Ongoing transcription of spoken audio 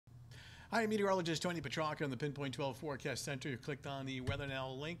Hi, meteorologist Tony Petrarca in the Pinpoint 12 Forecast Center. You clicked on the Weather Now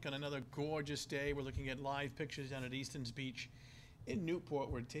link on another gorgeous day. We're looking at live pictures down at Easton's Beach in Newport.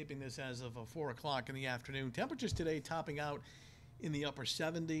 We're taping this as of 4 o'clock in the afternoon. Temperatures today topping out in the upper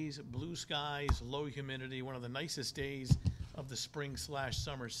 70s, blue skies, low humidity, one of the nicest days of the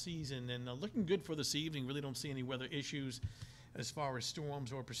spring/summer season. And looking good for this evening. Really don't see any weather issues as far as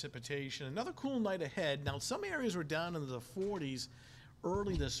storms or precipitation. Another cool night ahead. Now, some areas were down into the 40s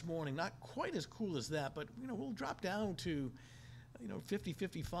early this morning, not quite as cool as that, but we'll drop down to 50,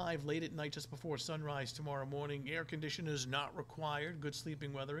 55 late at night just before sunrise tomorrow morning. Air conditioners not required. Good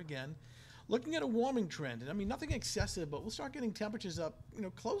sleeping weather again. Looking at a warming trend, and I mean nothing excessive, but we'll start getting temperatures up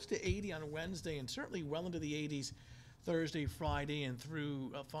close to 80 on Wednesday and certainly well into the 80s Thursday, Friday, and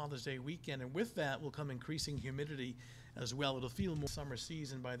through Father's Day weekend. And with that will come increasing humidity as well. It'll feel more summer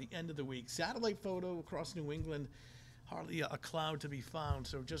season by the end of the week. Satellite photo across New England, hardly a cloud to be found,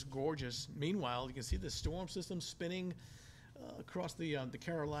 so just gorgeous. Meanwhile, you can see the storm system spinning across the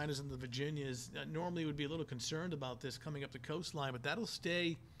Carolinas and the Virginias. Normally would be a little concerned about this coming up the coastline, but that'll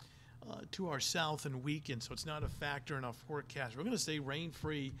stay to our south and weaken, so it's not a factor in our forecast. We're going to stay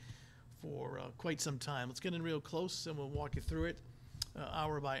rain-free for quite some time. Let's get in real close and we'll walk you through it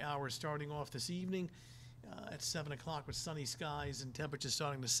hour by hour, starting off this evening at 7 o'clock with sunny skies and temperatures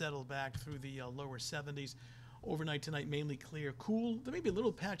starting to settle back through the lower 70s. Overnight tonight, mainly clear, cool. There may be a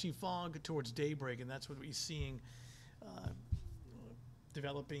little patchy fog towards daybreak, and that's what we're seeing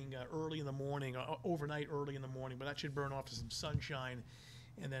developing early in the morning, overnight early in the morning, but that should burn off to some sunshine.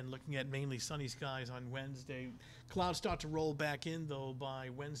 And then looking at mainly sunny skies on Wednesday. Clouds start to roll back in, though, by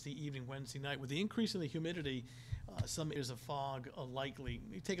Wednesday evening, Wednesday night. With the increase in the humidity, some areas of fog likely.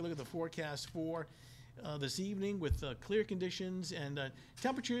 You take a look at the forecast for this evening with clear conditions and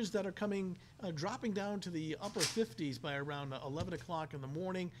temperatures that are dropping down to the upper 50s by around 11 o'clock in the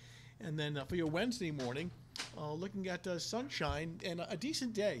morning. And then for your Wednesday morning, looking at sunshine and a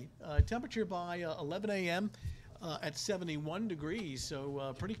decent day. Temperature by 11 a.m. At 71 degrees,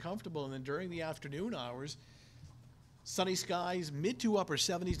 so pretty comfortable. And then during the afternoon hours, sunny skies, mid to upper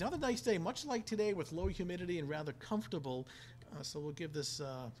 70s. Another nice day, much like today, with low humidity and rather comfortable. So we'll give this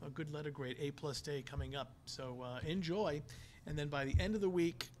a good letter grade, A+ day coming up. So enjoy. And then by the end of the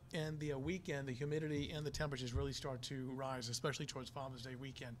week and the weekend, the humidity and the temperatures really start to rise, especially towards Father's Day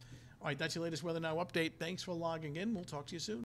weekend. All right, that's your latest Weather Now update. Thanks for logging in. We'll talk to you soon.